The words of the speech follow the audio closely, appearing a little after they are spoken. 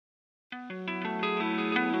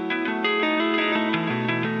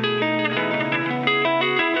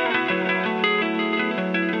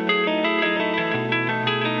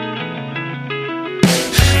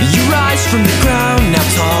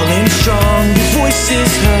strong, your voice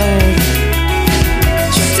is heard.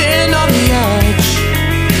 You stand on the edge,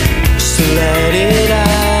 just to let it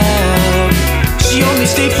out. She only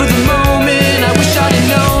stayed for the moment, I wish I'd have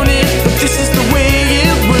known it, but this is the way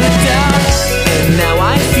it worked out. And now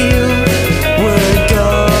I feel we're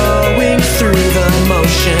going through the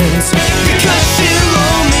motions, because she'll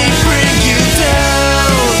only bring you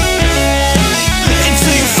down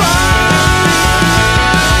until you finally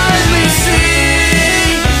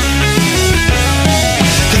see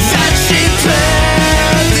that she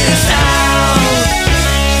planned this out.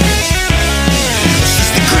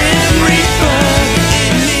 She's the Grim Reaper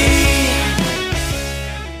in me.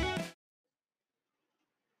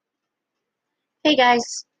 Hey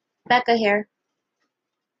guys, Becca here.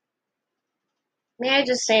 May I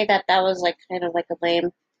just say that was like kind of like a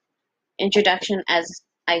lame introduction as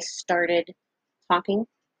I started talking?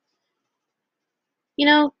 You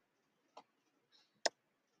know,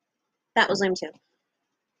 that was lame too.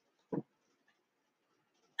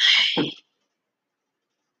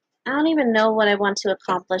 I don't even know what I want to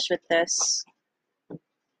accomplish with this. I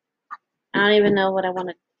don't even know what I want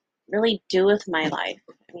to really do with my life.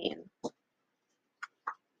 I mean,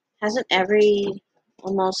 hasn't every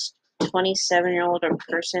almost 27-year-old or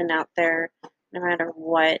person out there, no matter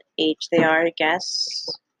what age they are, I guess,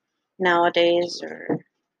 nowadays or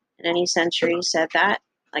in any century, said that,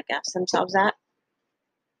 like asked themselves that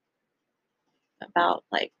about,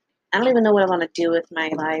 like, I don't even know what I want to do with my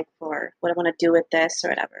life or what I want to do with this or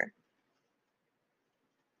whatever.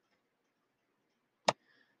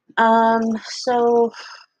 So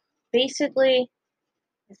basically,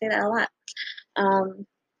 I say that a lot.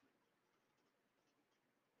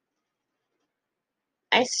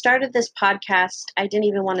 I started this podcast. I didn't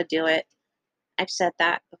even want to do it. I've said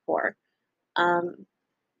that before.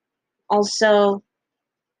 Also,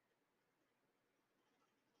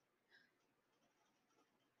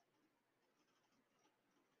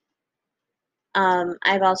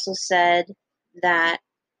 I've also said that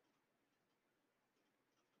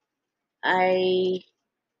I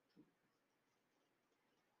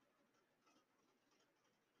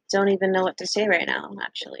don't even know what to say right now,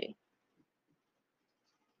 actually.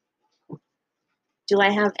 Do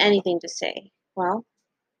I have anything to say? Well,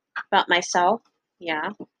 about myself,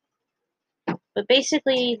 yeah. But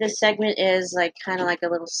basically, this segment is like kind of like a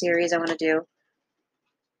little series I want to do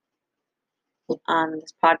on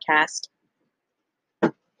this podcast.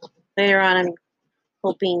 Later on, I'm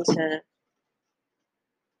hoping to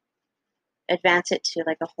advance it to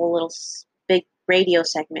like a whole little big radio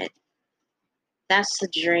segment. That's the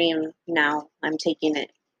dream now. I'm taking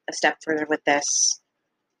it a step further with this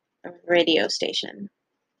radio station.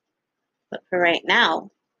 But for right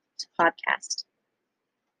now, it's a podcast.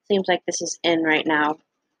 Seems like this is in right now.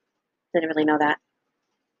 Didn't really know that.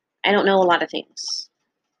 I don't know a lot of things.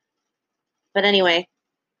 But anyway,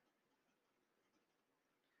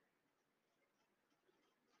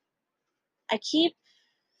 I keep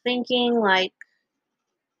thinking like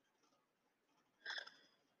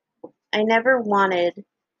I never wanted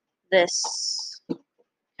this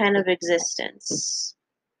kind of existence.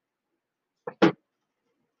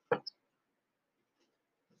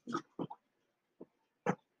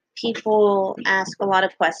 People ask a lot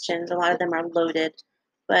of questions. A lot of them are loaded,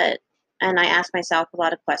 and I ask myself a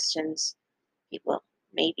lot of questions. People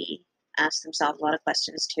maybe ask themselves a lot of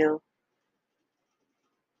questions too.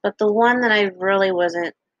 But the one that I really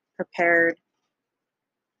wasn't prepared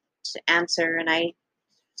to answer, and I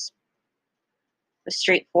was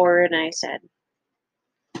straightforward, and I said,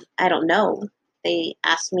 I don't know. They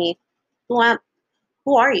asked me, who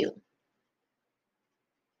are you?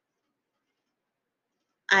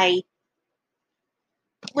 I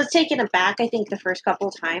was taken aback, I think, the first couple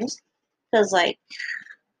of times, because, like,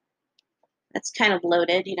 that's kind of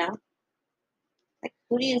loaded, you know? Like,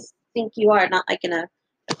 who do you think you are? Not, like, in a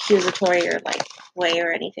accusatory or, like, way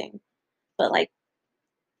or anything, but, like,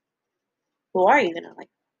 who are you, you know? Like,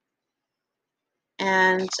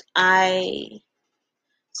 and I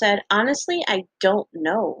said, honestly, I don't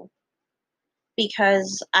know,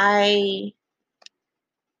 because I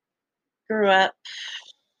grew up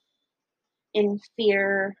in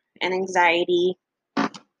fear and anxiety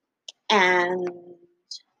and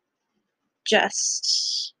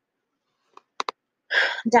just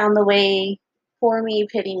down the way, poor me,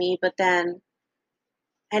 pity me, but then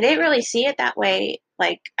I didn't really see it that way.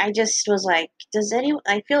 Like, I just was like,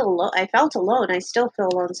 I feel alone. I felt alone. I still feel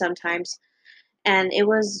alone sometimes. And it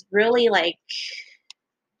was really, like,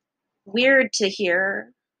 weird to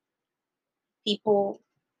hear people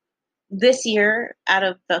this year, out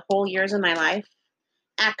of the whole years of my life,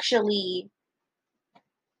 actually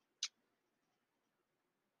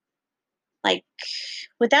like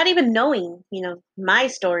without even knowing, my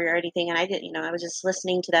story or anything. And I didn't, I was just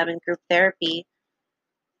listening to them in group therapy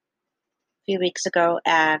a few weeks ago,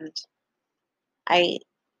 and I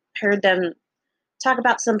heard them talk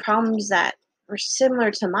about some problems that were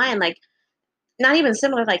similar to mine, like not even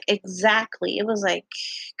similar, like exactly. It was like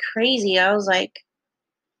crazy. I was like,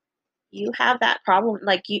 you have that problem,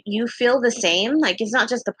 like you feel the same, like it's not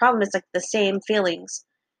just the problem, it's like the same feelings.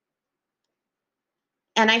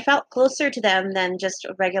 And I felt closer to them than just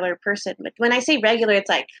a regular person. But when I say regular, it's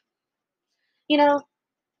like, you know,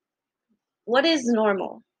 what is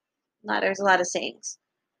normal? There's a lot of sayings.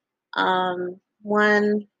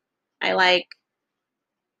 One I like,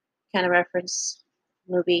 kind of reference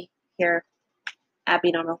movie here,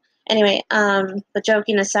 Abby Normal. Anyway, but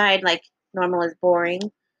joking aside, like normal is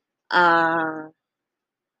boring. Uh,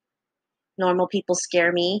 Normal people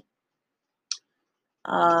scare me.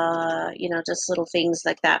 Just little things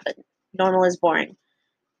like that. But normal is boring.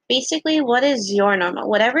 Basically, what is your normal?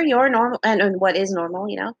 Whatever your normal, and what is normal,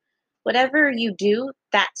 whatever you do,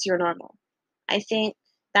 that's your normal. I think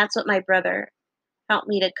that's what my brother helped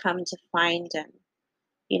me to come to find. And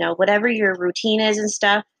whatever your routine is and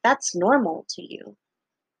stuff, that's normal to you.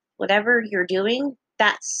 Whatever you're doing,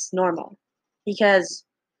 that's normal, because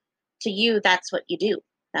to you, that's what you do.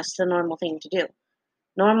 That's the normal thing to do.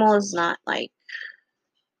 Normal is not like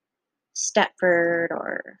Stepford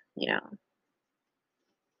or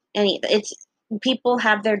it's, people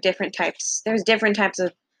have their different types. There's different types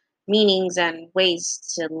of meanings and ways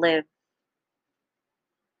to live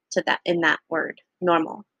to that, in that word,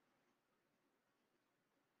 normal.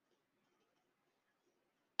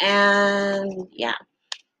 And yeah,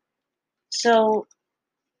 so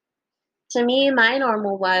to me, my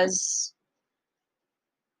normal was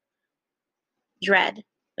dread,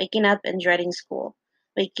 waking up and dreading school,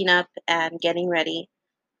 waking up and getting ready.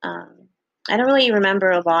 Um, I don't really remember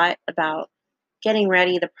a lot about getting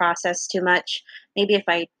ready, the process too much. Maybe if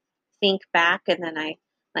I think back and then I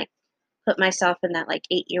like put myself in that like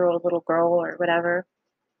 8-year old little girl or whatever,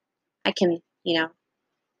 I can, the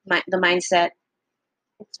mindset.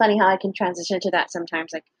 It's funny how I can transition to that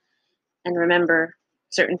sometimes, like, and remember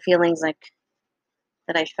certain feelings like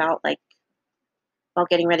that I felt like while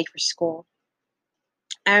getting ready for school.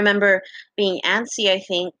 I remember being antsy, I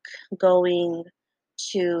think, going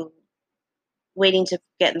to waiting to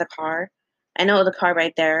get in the car. I know the car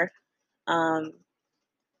right there. Um,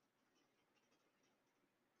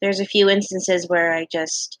 there's a few instances where I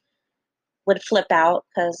just would flip out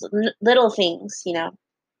because little things,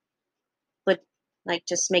 would like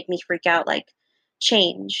just make me freak out, like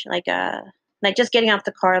change, like just getting off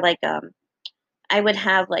the car, like I would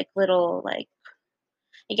have like little, like,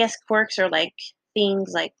 I guess quirks, or like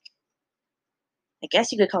things, like I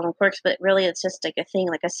guess you could call them quirks, but really it's just like a thing,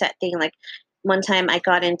 like a set thing. Like one time I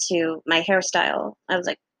got into my hairstyle. I was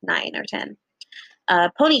like 9 or 10.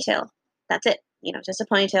 Ponytail. That's it. Just a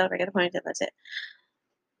ponytail, regular ponytail. That's it.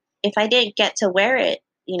 If I didn't get to wear it,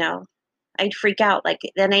 I'd freak out. Like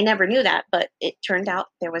then I never knew that, but it turned out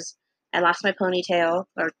I lost my ponytail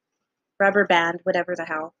or rubber band, whatever the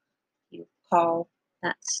hell you call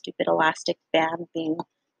that stupid elastic band thing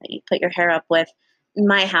that you put your hair up with. In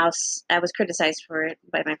my house, I was criticized for it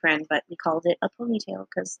by my friend, but we called it a ponytail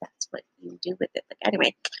because that's what you do with it. Like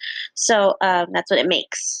anyway, so that's what it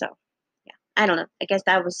makes. So yeah, I don't know. I guess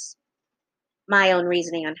that was my own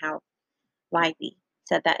reasoning on why we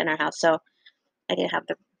said that in our house. So I didn't have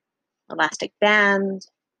the elastic band,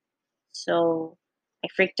 so I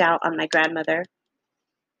freaked out on my grandmother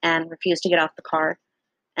and refused to get off the car.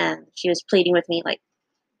 And she was pleading with me, like,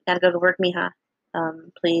 "Gotta go to work, mija.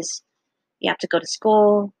 Please, you have to go to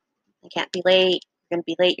school. I can't be late. You're gonna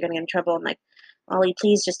be late. You're gonna get in trouble." I'm like, "Ollie,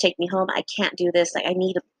 please just take me home. I can't do this. Like, I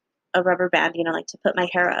need a rubber band, like to put my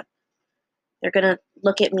hair up. They're gonna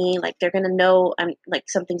look at me like they're gonna know I'm like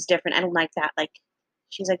something's different. I don't like that." Like,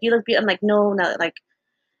 she's like, "You look beautiful." I'm like, "No, no." Like,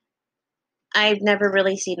 I've never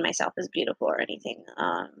really seen myself as beautiful or anything.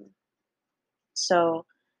 So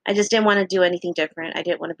I just didn't want to do anything different. I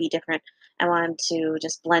didn't want to be different. I wanted to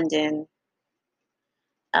just blend in.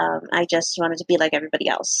 I just wanted to be like everybody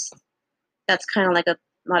else. That's kind of like a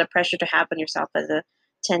lot of pressure to have on yourself as a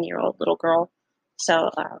 10-year-old little girl. So,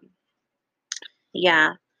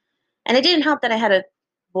 yeah. And it didn't help that I had a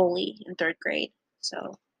bully in third grade.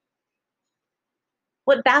 So,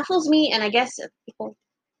 what baffles me, and I guess people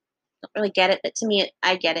don't really get it, but to me,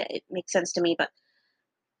 I get it. It makes sense to me, but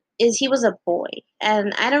is he was a boy.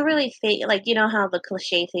 And I don't really think, like, how the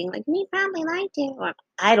cliche thing, like, me probably liked him. Or,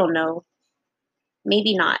 I don't know.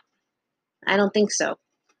 Maybe not. I don't think so.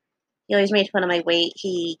 He always made fun of my weight.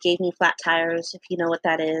 He gave me flat tires, if you know what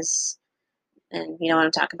that is. And you know what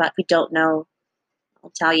I'm talking about. If you don't know,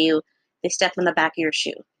 I'll tell you. They step on the back of your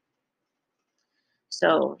shoe.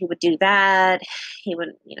 So he would do that. He would,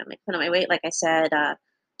 make fun of my weight, like I said.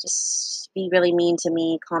 Just be really mean to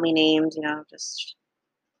me, call me names. Just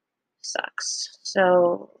sucks.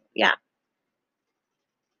 So yeah,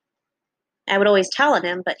 I would always tell on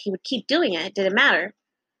him, but he would keep doing it. It didn't matter.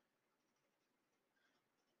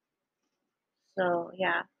 So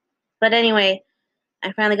yeah. But anyway,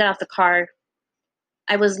 I finally got off the car.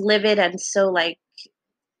 I was livid and so like,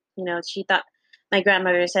 she thought my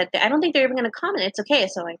grandmother said, I don't think they're even going to comment. It's okay.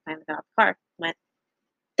 So I finally got off the car.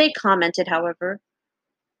 They commented, however.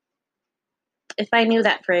 If I knew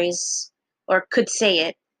that phrase or could say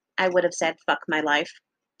it, I would have said "fuck my life."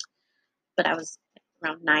 But I was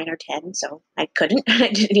around 9 or 10, so I couldn't. I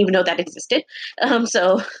didn't even know that existed.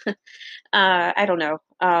 So I don't know.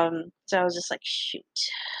 So I was just like, shoot.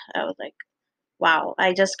 I was like, wow.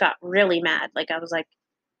 I just got really mad. Like I was like,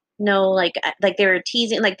 no, like they were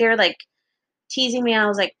teasing, like they were like teasing me. And I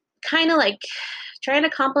was like, kind of like trying to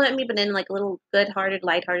compliment me, but in like a little good-hearted,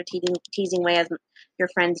 light-hearted teasing way, as your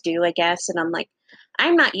friends do, I guess. And I'm like,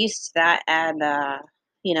 I'm not used to that, and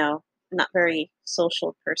not very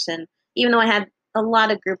social person. Even though I had a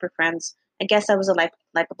lot of group of friends, I guess I was a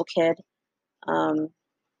likable kid. Um,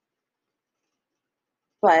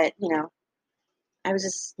 but I was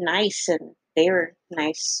just nice, and they were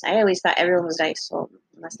nice. I always thought everyone was nice, well,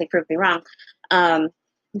 unless they proved me wrong. Um,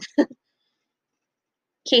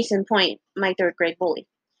 Case in point, my third grade bully.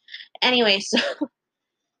 Anyway, so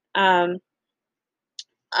um,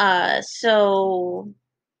 so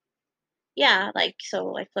yeah, like,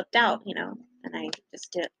 so I flipped out, and I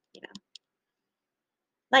just did,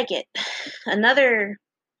 like it. Another,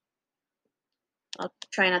 I'll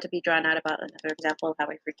try not to be drawn out about another example of how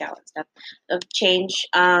I freak out and stuff, of change,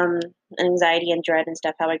 anxiety and dread and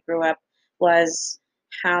stuff, how I grew up was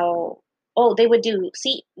how, oh, they would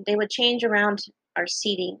change around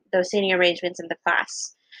those seating arrangements in the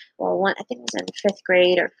class. Well, I think it was in fifth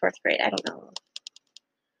grade or fourth grade, I don't know.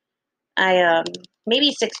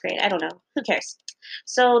 Maybe sixth grade, I don't know. Who cares?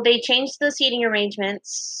 So they changed the seating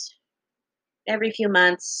arrangements every few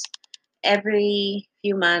months. Every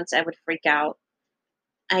few months, I would freak out.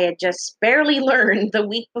 I had just barely learned the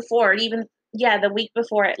week before, the week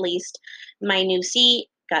before at least, my new seat,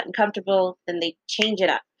 gotten comfortable, then they change it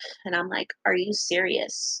up. And I'm like, are you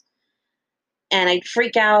serious? And I'd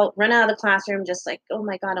freak out, run out of the classroom, just like, oh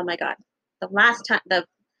my God, oh my God. The last time,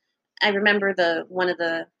 I remember one of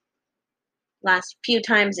the last few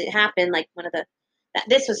times it happened, like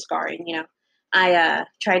this was scarring, I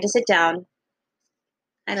tried to sit down,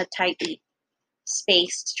 I had a tight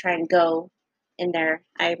space to try and go in there.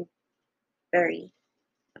 I'm very,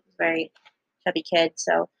 very chubby kid,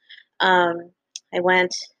 so I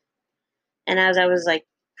went, and as I was like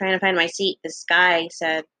trying to find my seat, this guy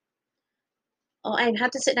said, "Oh, I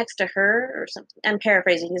had to sit next to her or something." I'm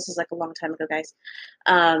paraphrasing. This is like a long time ago, guys.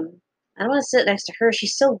 I don't want to sit next to her.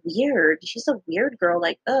 She's so weird. She's a weird girl.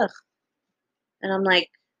 Like, ugh. And I'm like,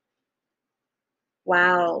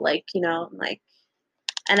 wow. Like, like,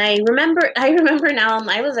 and I remember now.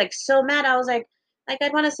 I was like so mad. I was like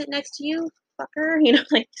I'd want to sit next to you, fucker.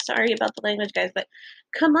 Like, sorry about the language, guys, but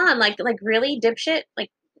come on, like really, dipshit.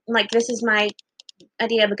 Like this is my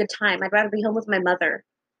idea of a good time. I'd rather be home with my mother.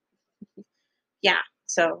 Yeah.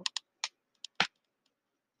 So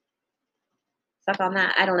stuck on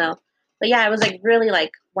that. I don't know, but yeah, I was like really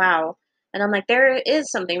like wow, and I'm like there is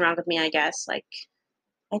something wrong with me, I guess. Like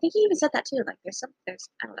I think he even said that too. Like there's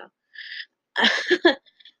I don't know.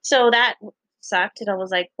 So that sucked, and I was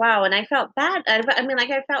like wow, and I felt bad. I mean, like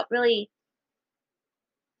I felt really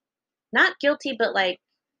not guilty, but like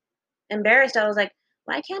embarrassed. I was like,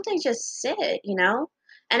 why can't I just sit?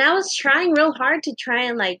 And I was trying real hard to try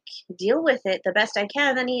and like deal with it the best I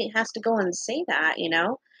can. Then he has to go and say that.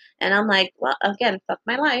 And I'm like, well, again, fuck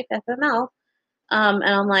my life, FML. And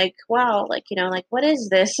I'm like, wow, like, like, what is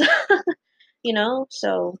this?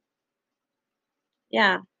 So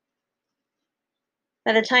yeah.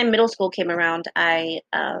 By the time middle school came around,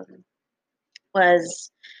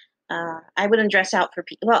 was, I wouldn't dress out for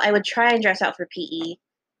PE. Well, I would try and dress out for PE.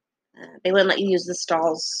 They wouldn't let you use the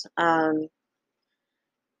stalls. Uh,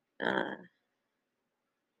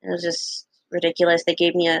 it was just ridiculous. They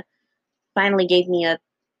finally gave me a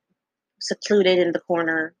secluded in the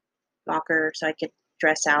corner locker so I could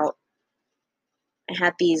dress out. I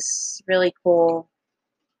had these really cool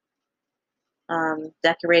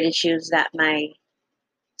decorated shoes that my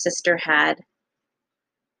sister had.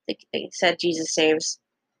 They said Jesus saves.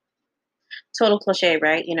 Total cliche,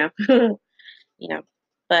 right? you know,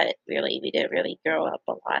 but really, we didn't really grow up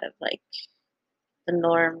a lot of like the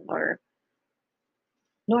norm or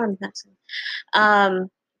norm, that's um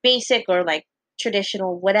basic or like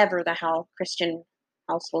traditional, whatever the hell Christian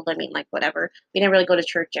household. I mean, like whatever. We didn't really go to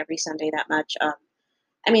church every Sunday that much.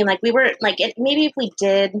 I mean, like we were like maybe if we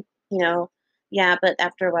did, yeah, but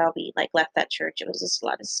after a while we like left that church. It was just a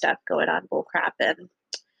lot of stuff going on, bull crap, and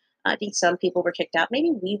I think some people were kicked out.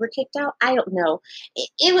 Maybe we were kicked out. I don't know.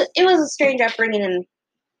 It was a strange upbringing in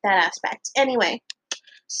that aspect. Anyway,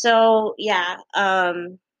 so yeah,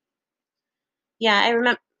 I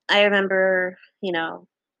remember,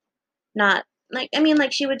 not like I mean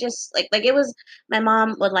like she would just like it was my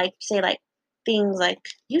mom would like say like things like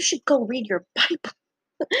you should go read your Bible.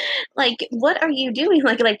 Like what are you doing?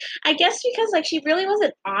 Like I guess because like she really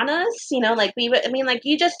wasn't on us, like we would I mean like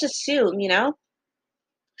you just assume,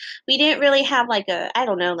 we didn't really have like a I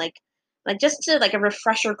don't know like just to like a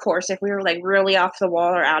refresher course if we were like really off the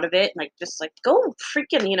wall or out of it, like just like go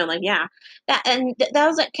freaking, like yeah. That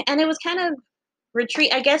was like and it was kind of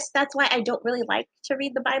retreat. I guess that's why I don't really like to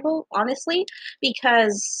read the Bible, honestly,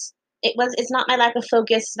 because it's not my lack of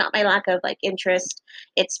focus, it's not my lack of like interest.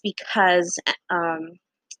 It's because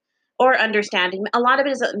or understanding. A lot of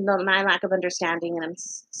it is my lack of understanding, and I'm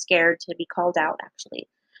scared to be called out actually.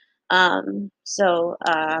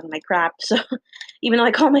 My crap. So even though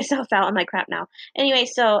I call myself out on my crap now. Anyway,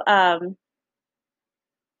 so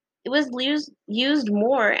it was used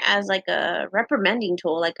more as like a reprimanding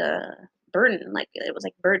tool, like a burden, like it was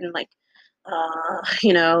like burden, like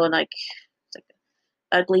like it's like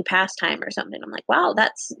ugly pastime or something. I'm like, wow,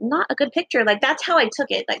 that's not a good picture. Like that's how I took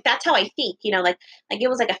it. Like that's how I think, like it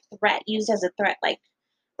was like a threat used as a threat, like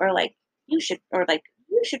or like you should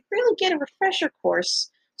really get a refresher course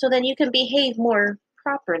so then you can behave more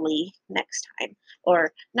properly next time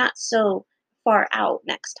or not so far out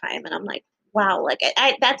next time. And I'm like, wow, like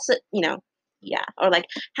I that's yeah. Or like,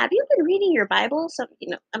 have you been reading your Bible? So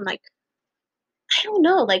I'm like, I don't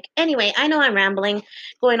know. Like, anyway, I know I'm rambling,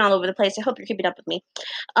 going all over the place. I hope you're keeping up with me.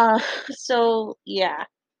 Uh, so yeah,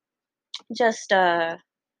 just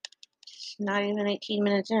not even 18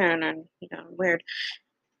 minutes in, and weird.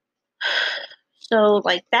 So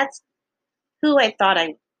like that's who I thought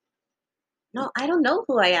I. No, I don't know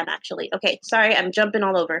who I am actually. Okay, sorry, I'm jumping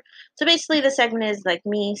all over. So basically, the segment is like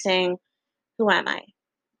me saying, "Who am I?"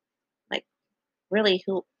 Like, really,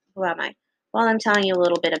 who am I? Well, I'm telling you a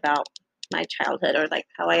little bit about my childhood or like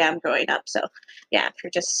how I am growing up. So, yeah, if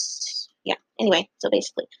you're just yeah. Anyway, so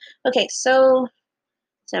basically, okay, so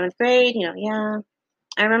seventh grade, yeah.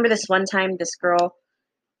 I remember this one time, this girl.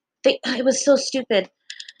 It was so stupid.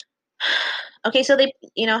 Okay, so they,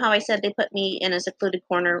 how I said they put me in a secluded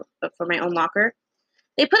corner for my own locker.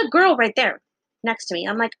 They put a girl right there next to me.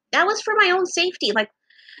 I'm like, that was for my own safety. Like,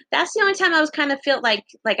 that's the only time I was kind of felt like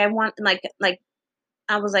I want like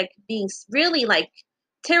I was like being really like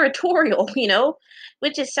territorial,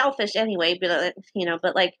 which is selfish anyway. But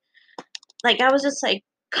but like I was just like,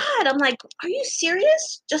 God, I'm like, are you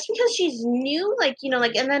serious? Just because she's new, like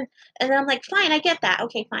like, and then I'm like, fine, I get that.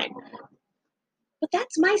 Okay, fine, but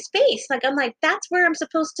that's my space. Like I'm like, that's where I'm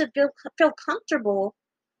supposed to feel comfortable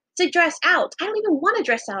to dress out. I don't even want to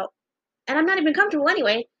dress out, and I'm not even comfortable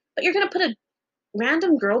anyway. But you're gonna put a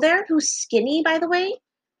random girl there who's skinny, by the way,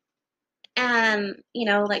 and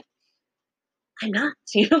like I'm not,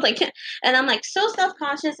 like, and I'm like so self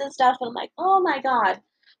conscious and stuff. And I'm like, oh my god,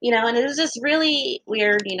 and it was just really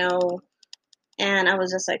weird, and I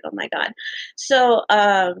was just like, oh my god. So,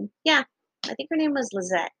 yeah, I think her name was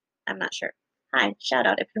Lizette. I'm not sure. Hi, shout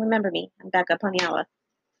out if you remember me. I'm back up on Yawa.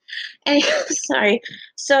 Anyway, sorry.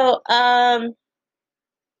 So,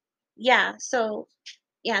 yeah, so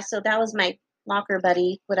so that was my locker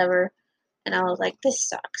buddy, whatever. And I was like, this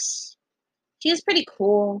sucks. She was pretty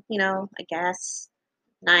cool, I guess.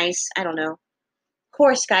 Nice. I don't know. Of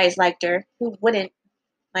course, guys liked her. Who wouldn't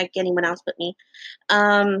like anyone else but me?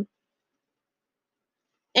 Um.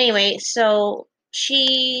 Anyway, so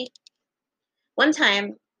she one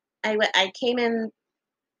time I came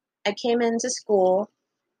into school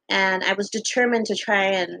and I was determined to try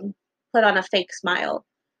and put on a fake smile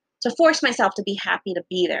to force myself to be happy to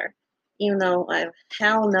be there, even though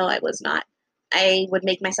hell no I was not. I would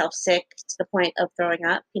make myself sick to the point of throwing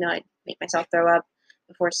up. I'd make myself throw up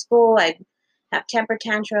before school. I'd have temper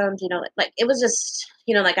tantrums. Like it was just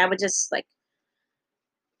like I would just like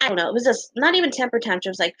I don't know. It was just not even temper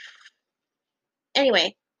tantrums. Like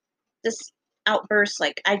anyway, this outburst.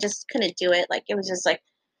 Like I just couldn't do it. Like it was just like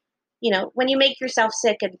when you make yourself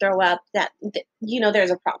sick and throw up, that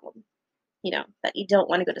there's a problem. That you don't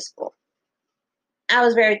want to go to school. I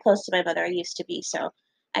was very close to my mother. I used to be, so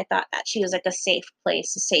I thought that she was like a safe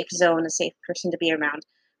place, a safe zone, a safe person to be around.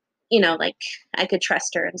 like I could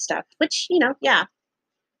trust her and stuff, which, yeah.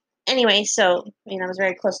 Anyway, so, I was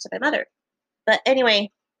very close to my mother. But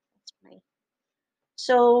anyway,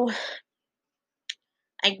 so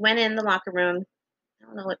I went in the locker room. I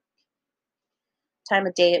don't know what time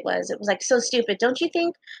of day it was. It was like so stupid, don't you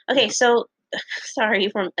think? Okay, so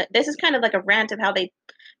sorry this is kind of like a rant of how they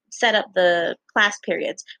set up the class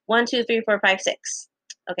periods. 1, 2, 3, 4, 5, 6.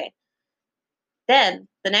 Okay. Then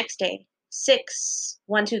the next day, 6,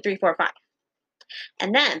 1, 2, 3, 4, 5.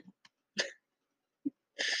 And then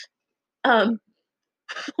um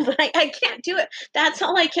but I can't do it. That's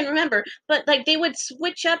all I can remember. But like they would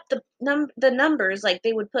switch up the numbers. Like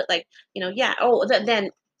they would put like, yeah. Oh, then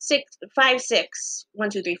 6, 5, 6, 1,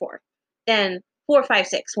 2, 3, 4. Then 4, 5,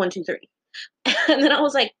 6, 1, 2, 3. And then I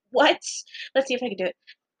was like, what? Let's see if I can do it.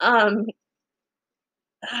 Um,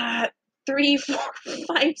 3, 4,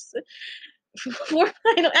 5, 4.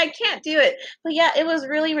 I can't do it. But yeah, it was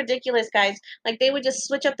really ridiculous, guys. Like they would just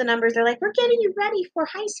switch up the numbers. They're like, "We're getting you ready for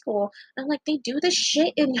high school." I'm like, "They do this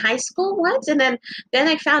shit in high school? What?" And then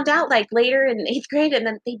I found out like later in 8th grade, and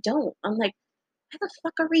then they don't. I'm like, "Why the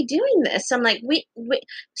fuck are we doing this?" I'm like, "We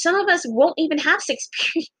some of us won't even have 6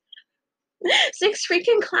 6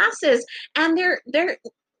 freaking classes, and they're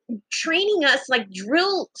training us like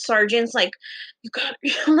drill sergeants. Like you got."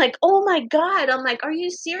 I'm like, "Oh my god!" I'm like, "Are you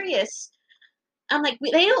serious?" I'm like,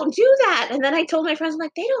 they don't do that. And then I told my friends, I'm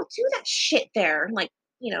like, they don't do that shit there. I'm like,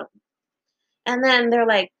 and then they're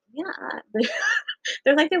like, yeah.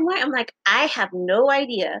 They're like, then why? I'm like, I have no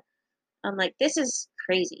idea. I'm like, this is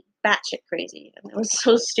crazy, batshit crazy. And it was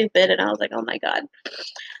so stupid. And I was like, oh my God.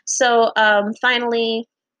 So finally,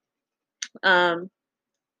 um,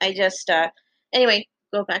 I just, anyway,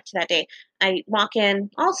 go back to that day. I walk in,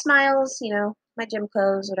 all smiles, my gym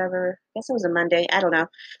clothes, whatever. I guess it was a Monday. I don't know.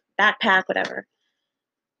 Backpack, whatever.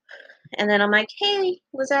 And then I'm like, hey,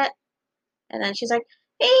 Lizette. And then she's like,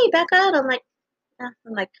 hey, Becca. And I'm like, yeah.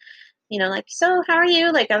 I'm like, like, so how are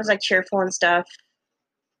you? Like, I was like cheerful and stuff.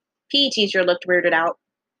 PE teacher looked weirded out.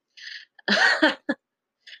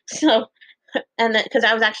 So, and then, because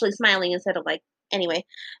I was actually smiling instead of like, anyway,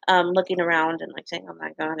 looking around and like saying, oh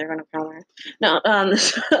my God, they're going to come here. No,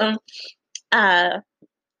 so, uh,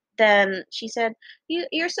 then she said,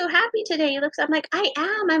 you're so happy today. You look, I'm like,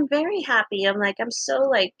 I'm very happy. I'm like, I'm so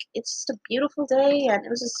like, it's just a beautiful day. And it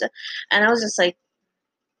was just, and I was just like,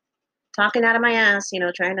 talking out of my ass,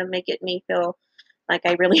 trying to make it me feel like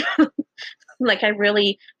I really, like I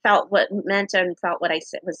really felt what meant and felt what I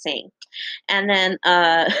was saying. And then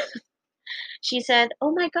she said,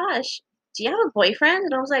 "Oh my gosh, do you have a boyfriend?"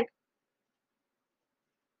 And I was like,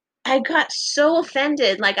 I got so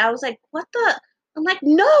offended. Like I was like, "What the?" I'm like,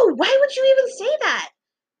 "No, why would you even say that?"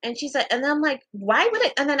 And she said, and then I'm like, "Why would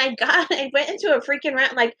it?" And then I went into a freaking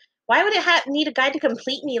rant. Like, why would it need a guy to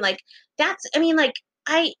complete me? Like that's, I mean, like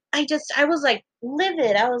I was like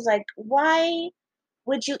livid. I was like, why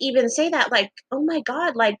would you even say that? Like, oh my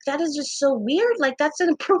God, like that is just so weird. Like that's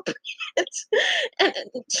inappropriate. And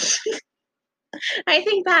I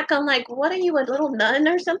think back, I'm like, what are you, a little nun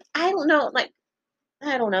or something? I don't know. Like,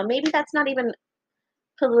 I don't know. Maybe that's not even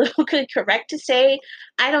politically correct to say.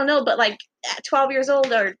 I don't know. But like at 12 years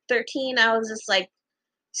old or 13, I was just like,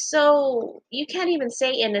 so you can't even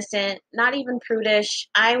say innocent, not even prudish.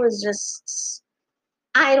 I was just,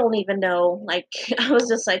 I don't even know. Like, I was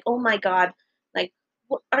just like, oh my God, like,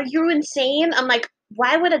 are you insane? I'm like,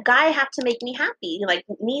 why would a guy have to make me happy? Like,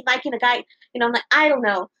 me liking a guy, I'm like, I don't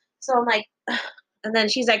know. So I'm like, ugh. And then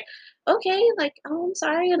she's like, okay, like, oh, I'm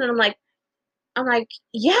sorry. And then I'm like,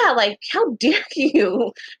 yeah, like, how dare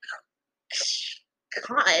you?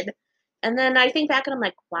 God. And then I think back and I'm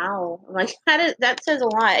like, wow. I'm like, that says a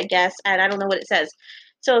lot, I guess. And I don't know what it says.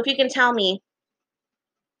 So if you can tell me,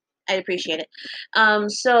 I'd appreciate it.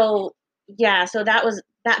 So yeah, so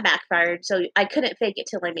that backfired. So I couldn't fake it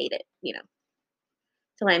till I made it,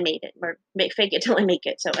 till I made it, or fake it till I make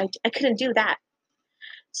it. So I couldn't do that.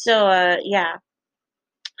 So yeah.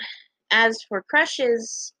 As for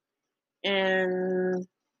crushes, and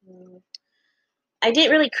I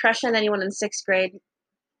didn't really crush on anyone in 6th grade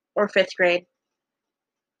or 5th grade.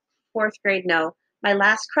 4th grade, no. My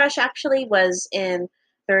last crush actually was in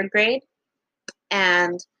 3rd grade,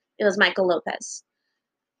 and it was Michael Lopez.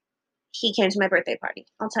 He came to my birthday party.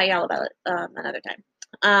 I'll tell you all about it another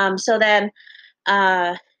time. So then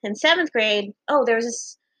in 7th grade, there was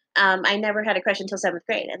this, I never had a crush until 7th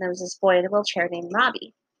grade, and there was this boy in a wheelchair named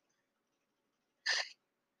Robbie.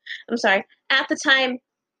 I'm sorry. At the time,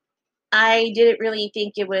 I didn't really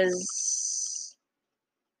think it was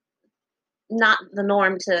not the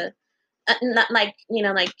norm to, not like,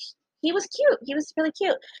 like, he was cute. He was really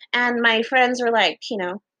cute. And my friends were like,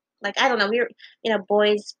 like, I don't know, we were,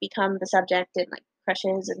 boys become the subject and like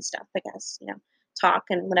crushes and stuff, I guess, talk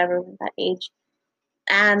and whatever at that age.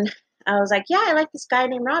 And I was like, yeah, I like this guy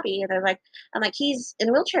named Robbie. And they're like, I'm like, he's in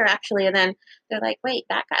a wheelchair actually. And then they're like, wait,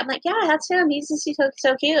 that guy? I'm like, yeah, that's him. He's just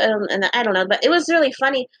so cute. And I don't know, but it was really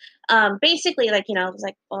funny. Basically, like, it was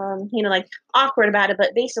like, like awkward about it,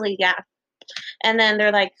 but basically, yeah. And then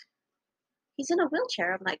they're like, he's in a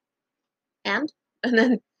wheelchair. I'm like, and? And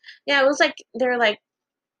then, yeah, it was like, they're like,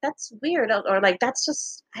 that's weird. Or like, that's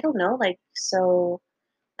just, I don't know. Like, so,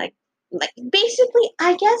 like basically,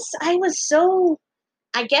 I guess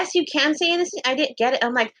you can say innocent. I didn't get it.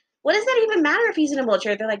 I'm like, what does that even matter if he's in a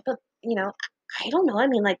wheelchair? They're like, but I don't know. I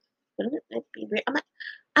mean, like, wouldn't it be weird? I'm like,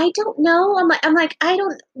 I don't know. I'm like, I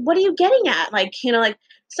don't. What are you getting at? Like, like,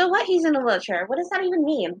 so what? He's in a wheelchair. What does that even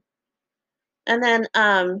mean? And then,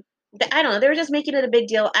 I don't know. They were just making it a big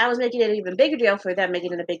deal. I was making it an even bigger deal for them,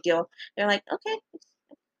 making it a big deal. They're like, okay,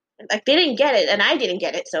 like they didn't get it, and I didn't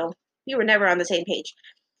get it, so we were never on the same page.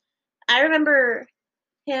 I remember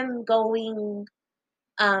him going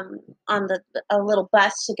on a little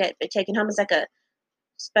bus to get taken home. It's like a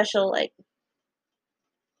special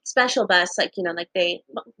special bus, like like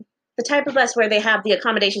the type of bus where they have the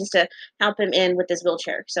accommodations to help him in with his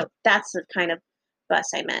wheelchair. So that's the kind of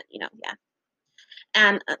bus I meant, yeah.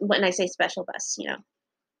 And when I say special bus,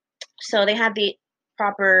 so they had the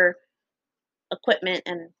proper equipment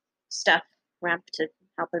and stuff, ramp to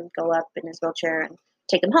help him go up in his wheelchair and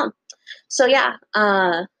take him home. So yeah,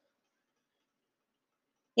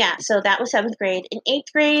 so that was 7th grade. In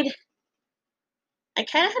 8th grade, I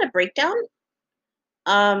kind of had a breakdown.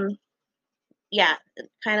 Um, yeah,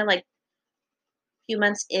 kind of like a few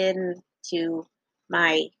months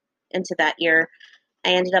my into that year,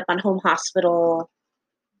 I ended up on home hospital.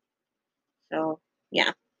 So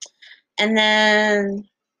yeah, and then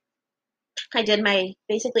I did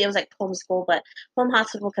basically it was like homeschool, but home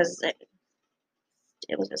hospital because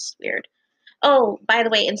it was just weird. Oh, by the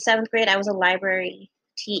way, in 7th grade, I was a library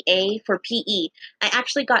TA for PE. I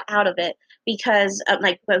actually got out of it because,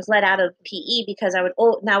 I was let out of PE because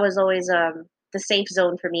that was always the safe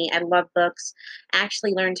zone for me. I love books. I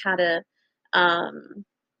actually learned how to um,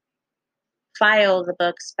 file the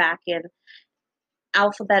books back in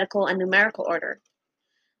alphabetical and numerical order.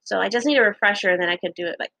 So I just need a refresher, and then I could do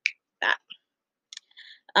it like that.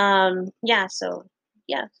 Yeah. So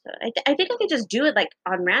yeah. So I think I could just do it like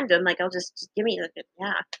on random. Like I'll just give me like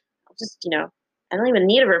yeah. I'll just I don't even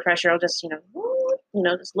need a refresher. I'll just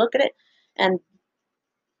just look at it and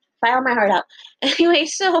file my heart out. Anyway,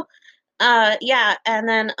 so yeah, and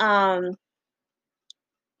then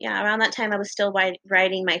yeah, around that time I was still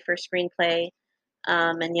writing my first screenplay.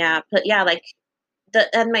 And yeah, but yeah, like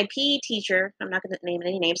and my PE teacher, I'm not going to name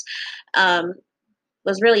any names, um,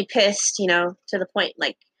 was really pissed, to the point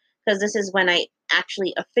like because this is when I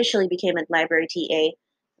actually officially became a library TA.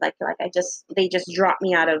 Like they just dropped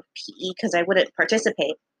me out of PE because I wouldn't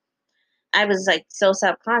participate. I was like so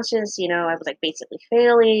self-conscious, I was like basically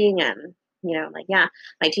failing and like yeah,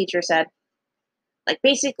 my teacher said like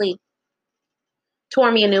basically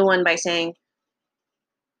tore me a new one by saying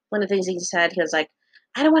one of the things he said, he was like,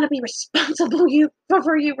 I don't want to be responsible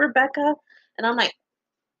for you, Rebecca. And I'm like,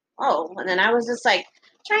 oh, and then I was just like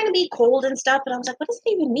trying to be cold and stuff, and I was like, what does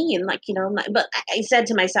it even mean? Like, but I said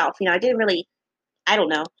to myself, I didn't really, I don't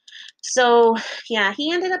know. So yeah,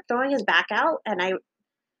 he ended up throwing his back out, and I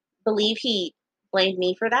believe he blamed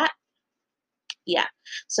me for that. Yeah.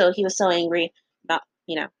 So he was so angry about,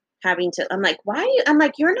 having to, I'm like, why are you, I'm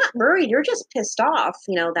like, you're not worried. You're just pissed off,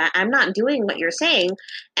 that I'm not doing what you're saying.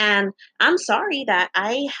 And I'm sorry that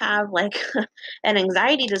I have like an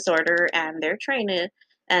anxiety disorder and we're trying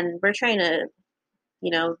to,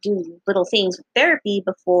 do little things with therapy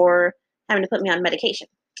before having to put me on medication.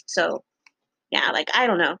 So yeah, like, I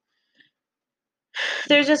don't know.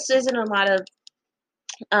 There just isn't a lot of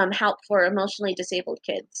help for emotionally disabled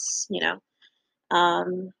kids,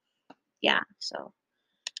 Um, yeah, so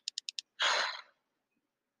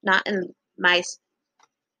not in my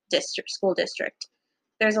school district.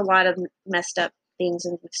 There's a lot of messed up things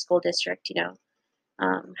in the school district,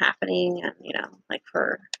 happening, and like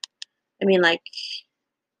like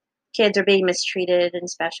kids are being mistreated in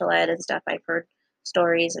special ed and stuff. I've heard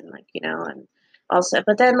stories and like and also,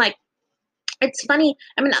 but then like it's funny.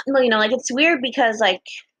 I mean, well, like it's weird because like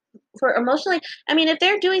for emotionally, I mean, if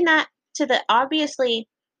they're doing that to the obviously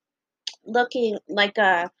looking like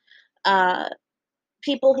uh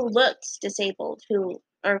people who looked disabled who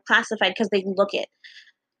are classified because they look it,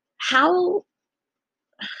 how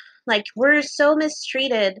like we're so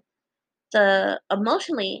mistreated the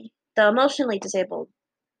emotionally disabled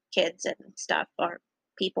kids and stuff are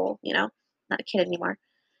people, you know, not a kid anymore,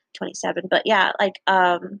 27. But yeah, like,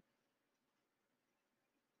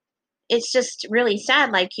 it's just really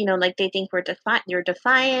sad. Like, you know, like they think you're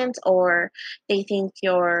defiant, or they think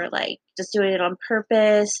you're like just doing it on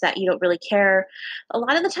purpose, that you don't really care. A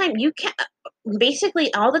lot of the time you can't,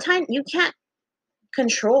 basically all the time, you can't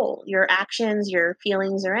control your actions, your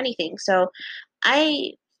feelings, or anything. So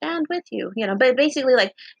I stand with you, you know, but basically,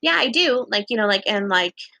 like, yeah, I do, like, you know, like, and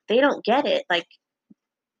like, they don't get it. Like,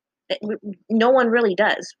 no one really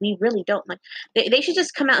does. We really don't. Like, they should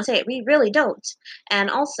just come out and say it. We really don't. And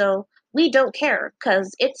also, we don't care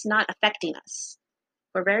because it's not affecting us.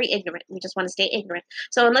 We're very ignorant. We just want to stay ignorant.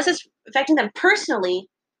 So unless it's affecting them personally,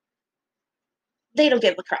 they don't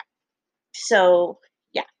give a crap. So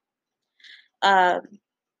yeah.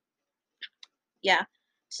 Yeah.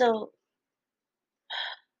 So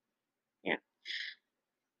yeah.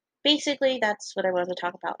 Basically, that's what I wanted to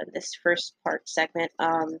talk about in this first part segment.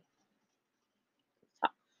 Yeah.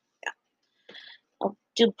 I'll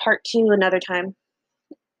do part 2 another time.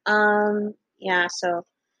 Yeah, so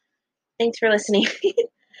thanks for listening.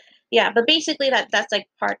 Yeah, but basically that's like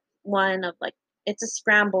part 1 of, like, it's a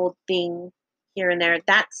scrambled thing here and there.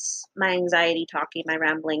 That's my anxiety talking, my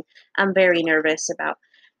rambling. I'm very nervous about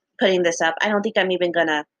putting this up. I don't think I'm even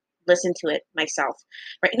gonna listen to it myself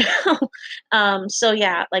right now. So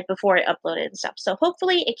yeah, like before I upload it and stuff. So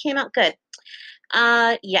hopefully it came out good.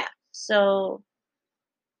 Yeah, so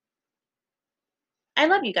I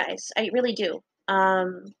love you guys. I really do.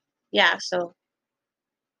 Yeah, so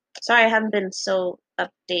sorry I haven't been so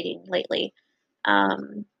updating lately. A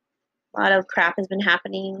lot of crap has been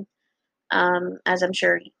happening, as I'm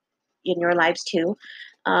sure in your lives too.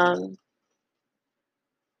 Why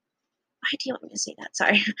do you want me to say that?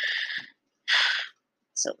 Sorry.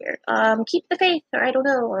 So weird. Keep the faith, or I don't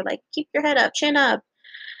know, or like keep your head up, chin up.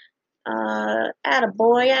 Add a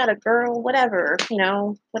boy, add a girl, whatever, you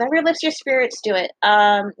know, whatever lifts your spirits, do it.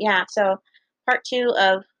 Yeah, so part 2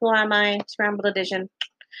 of Who Am I? Scrambled Edition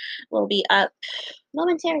will be up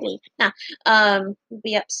momentarily. Will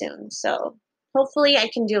be up soon. So hopefully I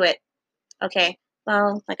can do it. Okay.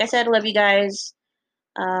 Well, like I said, I love you guys.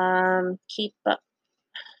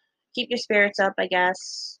 Keep your spirits up, I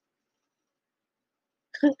guess.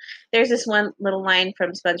 There's this one little line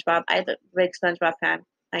from SpongeBob. I'm a big SpongeBob fan.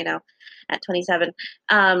 I know, at 27,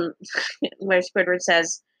 where Squidward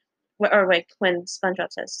says, or like when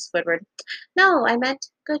SpongeBob says to Squidward, "No, I meant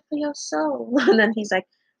good for your soul," and then he's like,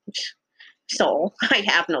 "Soul? I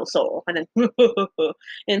have no soul." And then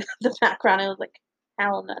in the background, I was like,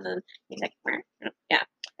 "Hell no!" And then he's like, "Yeah."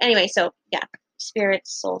 Anyway, so yeah,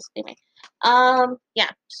 spirits, souls. Anyway,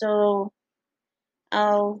 yeah. So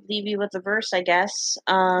I'll leave you with a verse, I guess,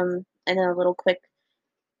 and then a little quick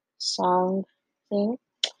song thing.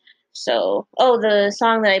 So, the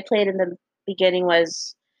song that I played in the beginning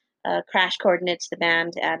was Crash Coordinates, the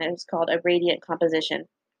band, and it was called A Radiant Composition.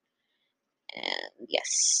 And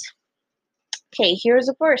yes. Okay, here's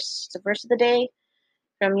a verse. It's a verse of the day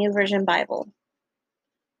from YouVersion Bible.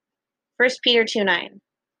 1 Peter 2:9.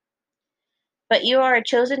 But you are a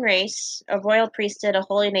chosen race, a royal priesthood, a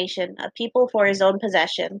holy nation, a people for his own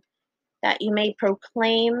possession, that you may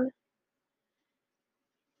proclaim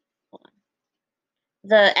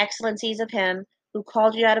the excellencies of him who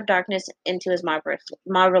called you out of darkness into his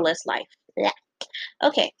marvelous light. Yeah.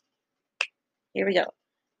 Okay. Here we go.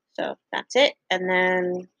 So that's it. And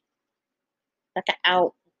then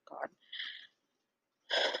out. God.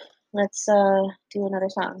 Let's do another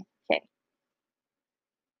song. Okay.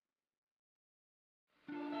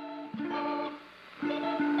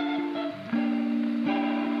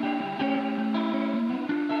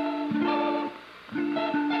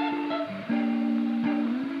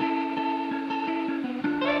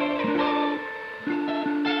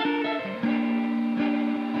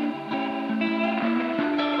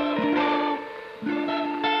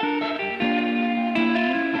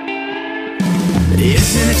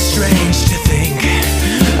 Isn't it strange to think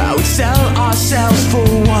I would sell ourselves for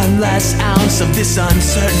one less ounce of this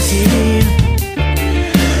uncertainty,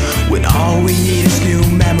 when all we need is new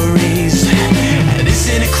memories? And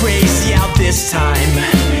isn't it crazy out this time?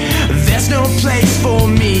 There's no place for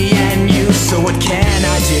me and